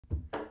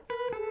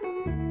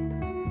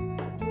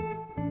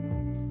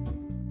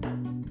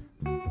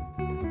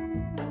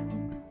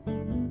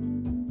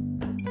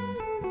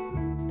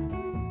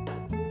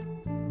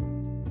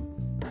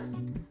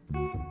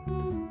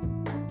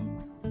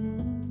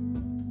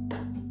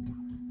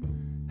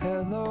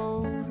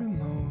Hello,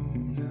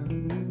 Ramona.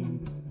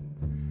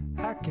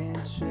 I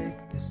can't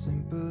shake the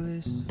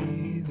simplest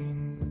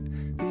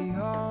feeling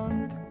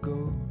beyond the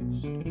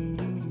ghost.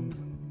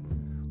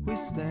 We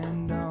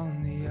stand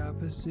on the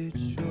opposite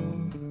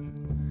shore.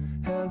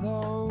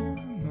 Hello,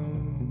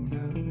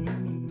 Ramona.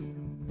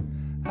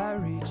 I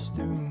reach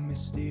through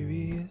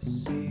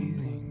mysterious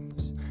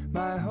ceilings,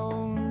 my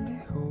only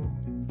hope.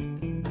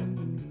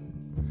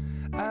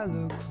 I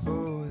look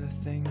for the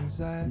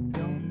things I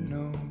don't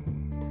know.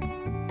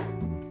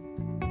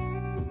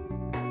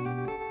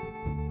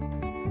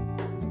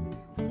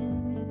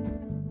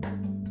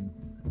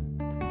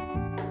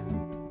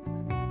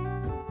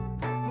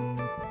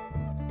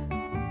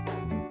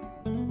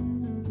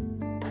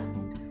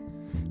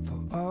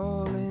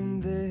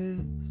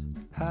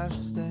 I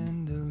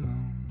stand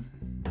alone.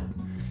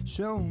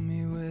 Show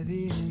me where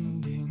the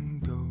ending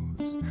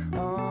goes.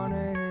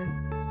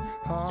 Honest,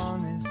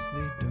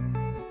 honestly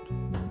don't.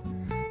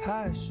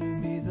 I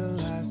should be the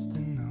last to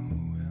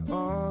know. We're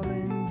all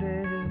in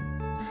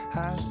this.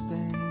 I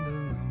stand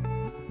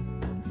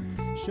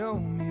alone. Show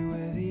me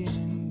where the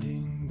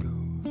ending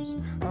goes.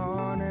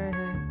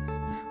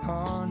 Honest,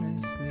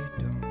 honestly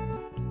don't.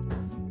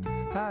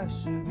 I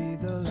should be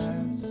the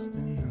last to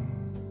know.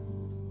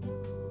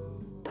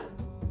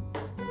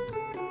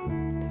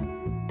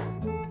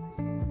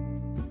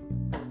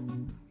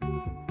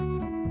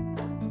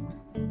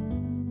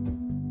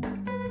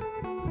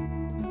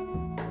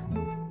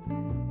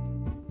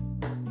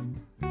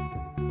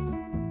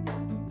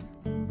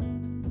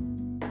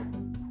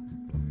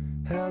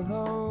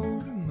 Hello,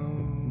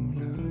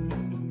 Ramona.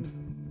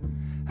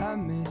 I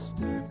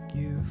mistook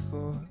you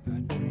for a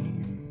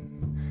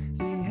dream.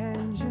 The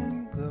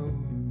engine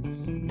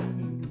glows,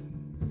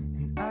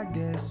 and I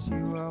guess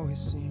you always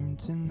seem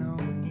to know.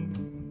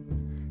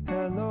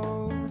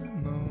 Hello,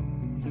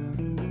 Ramona.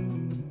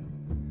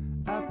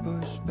 I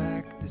push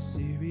back the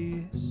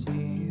serious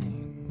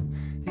feeling.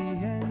 The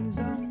end's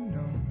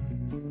unknown.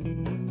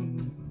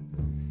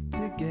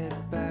 To get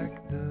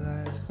back the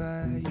life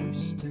I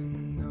used to know.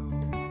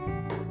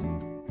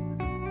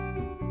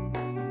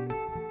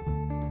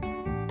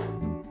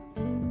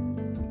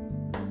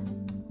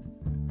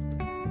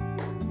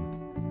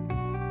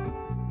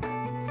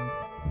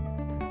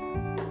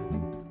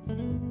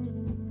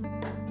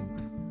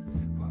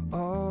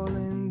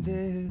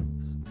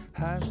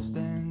 I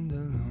stand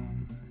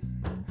alone.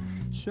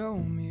 Show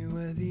me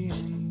where the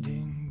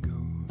ending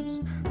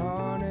goes.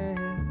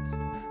 Honest,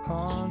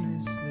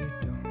 honestly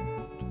don't.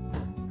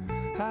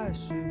 I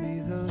should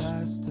be the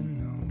last to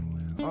know.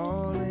 We're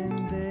all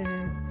in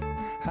this.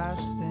 I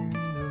stand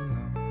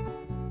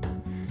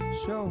alone.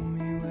 Show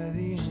me where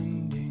the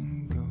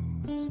ending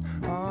goes.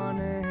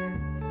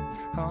 Honest,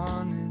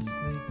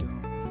 honestly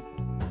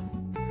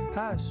don't.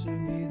 I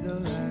should be the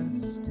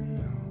last to know.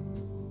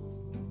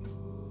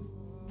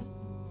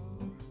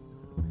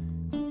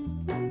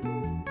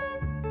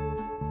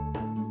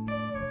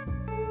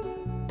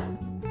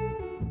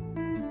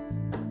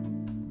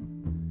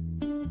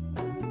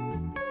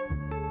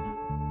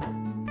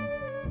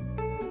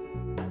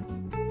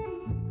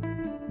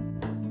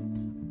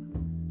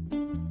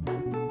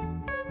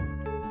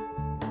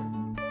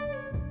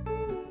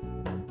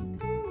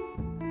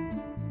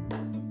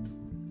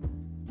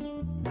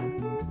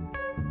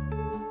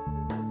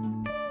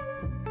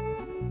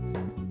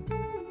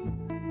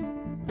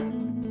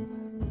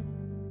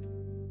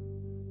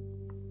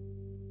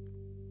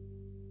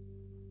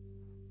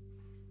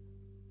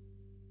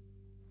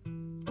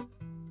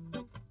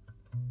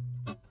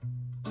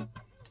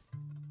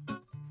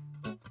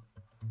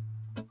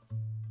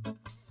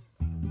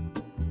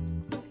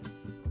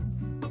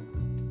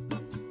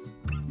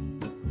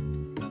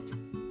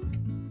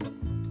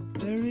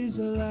 There is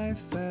a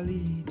life I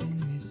lead in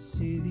this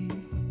city,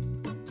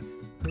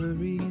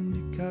 hurrying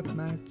to cut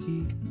my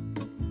teeth.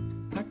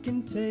 I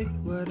can take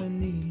what I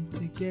need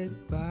to get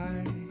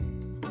by.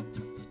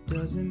 It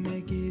doesn't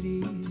make it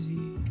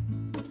easy.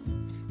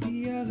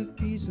 The other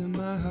piece of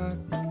my heart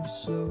moves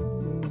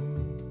slow,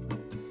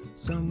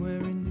 somewhere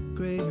in the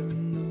great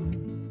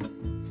unknown.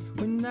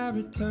 When I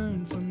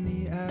return from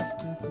the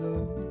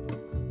afterglow,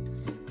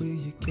 will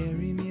you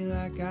carry me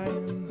like I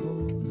am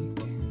whole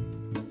again?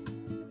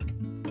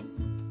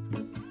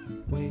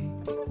 Wait,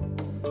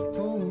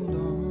 hold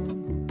on,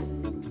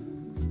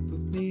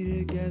 put me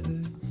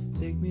together,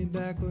 take me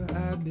back where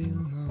I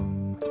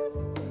belong.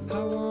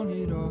 I want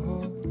it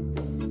all.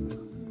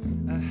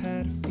 I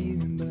had a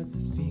feeling, but the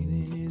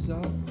feeling is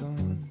all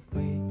gone.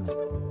 Wait,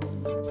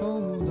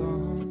 hold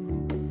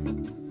on,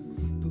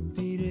 put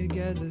me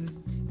together,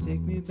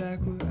 take me back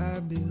where I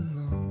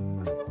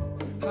belong.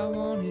 I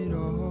want it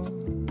all.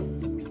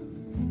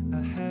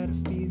 I had a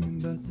feeling,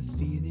 but the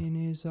feeling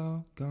is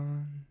all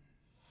gone.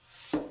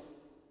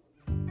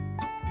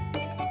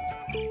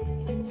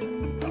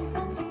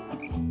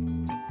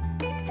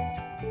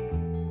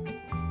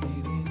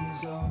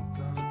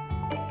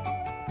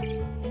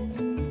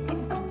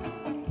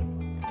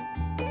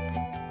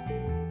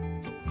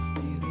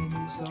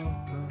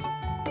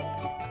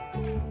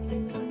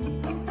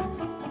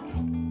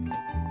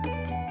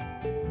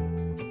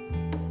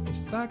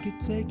 If I could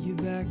take you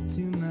back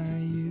to my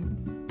youth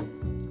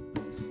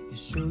and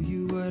show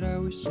you what I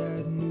wish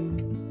I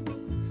knew.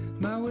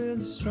 My will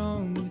is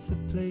strong with a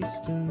place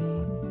to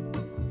lean.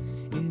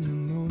 In the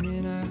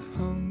moment I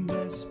hung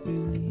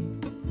desperately.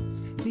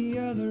 The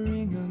other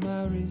ring on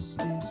my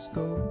wrist is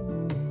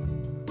gold,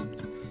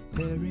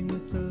 pairing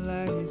with the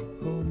light it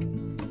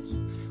holds.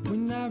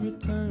 When I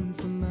return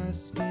from my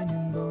skin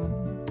and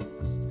bones,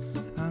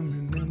 I'm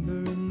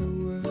remembering the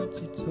words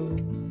you told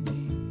me.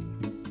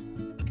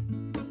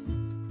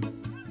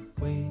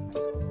 Wait,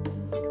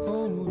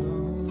 hold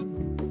on,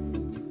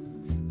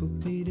 put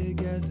me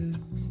together,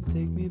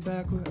 take me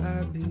back where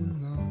I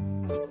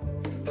belong.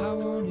 I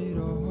want it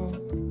all.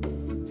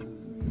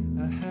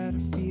 I had a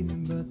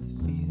feeling, but the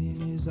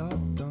feeling is all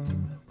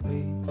gone.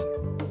 Wait,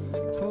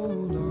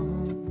 hold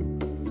on,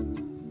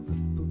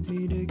 put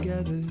me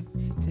together,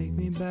 take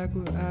me back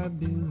where I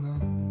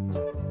belong.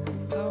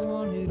 I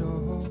want it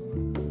all.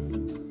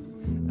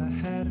 I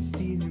had a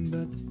feeling,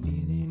 but the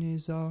feeling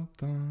is all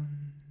gone.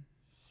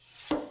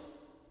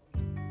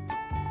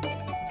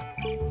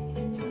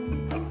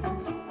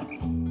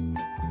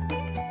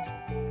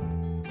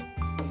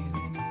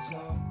 Feeling is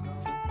all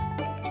gone.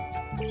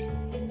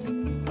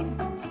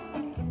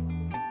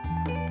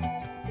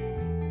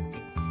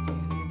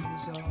 Feeling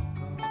is all gone. Feeling is all gone.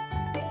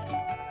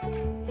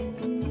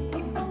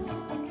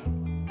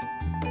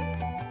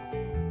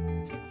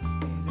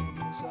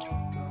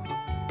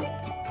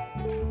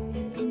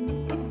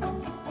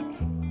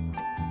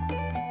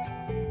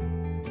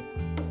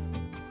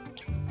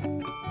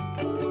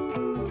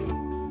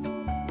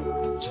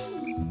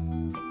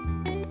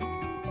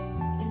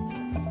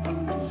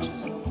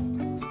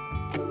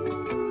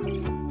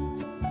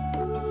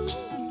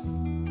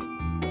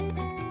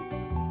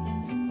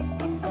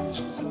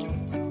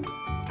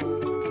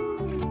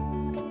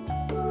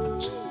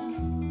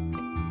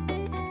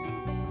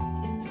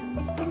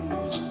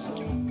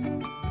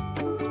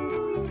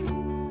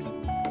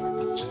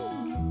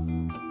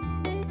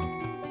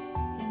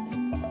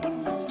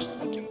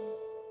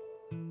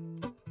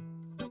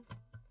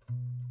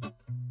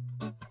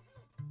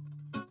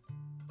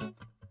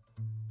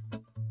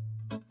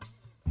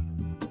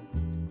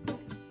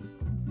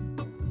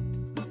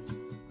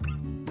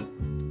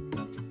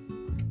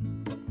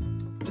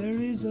 There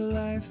is a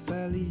life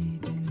I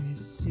lead in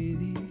this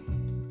city,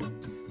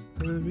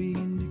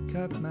 hurrying to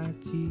cut my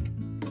teeth.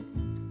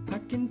 I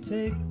can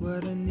take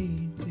what I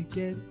need to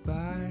get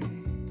by.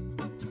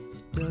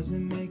 It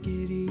doesn't make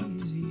it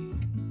easy.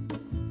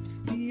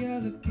 The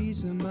other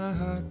piece of my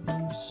heart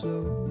moves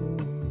slow,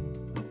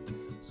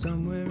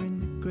 somewhere in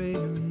the great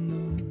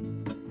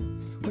unknown.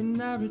 When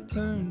I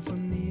return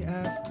from the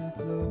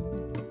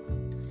afterglow,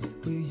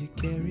 will you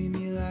carry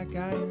me like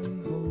I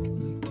am whole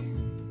again?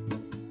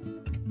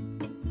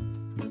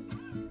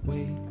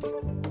 Wait,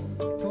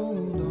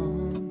 hold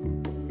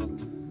on,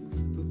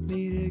 put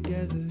me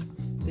together,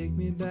 take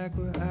me back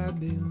where I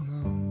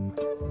belong.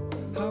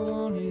 I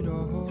want it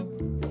all.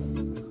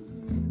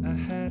 I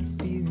had a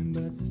feeling,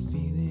 but the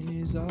feeling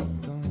is all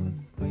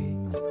gone. Wait,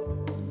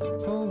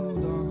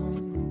 hold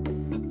on,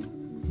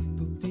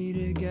 put me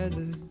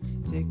together,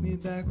 take me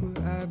back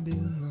where I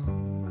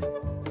belong.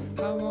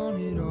 I want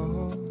it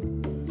all.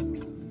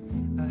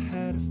 I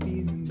had a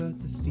feeling, but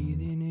the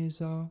feeling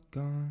is all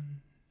gone.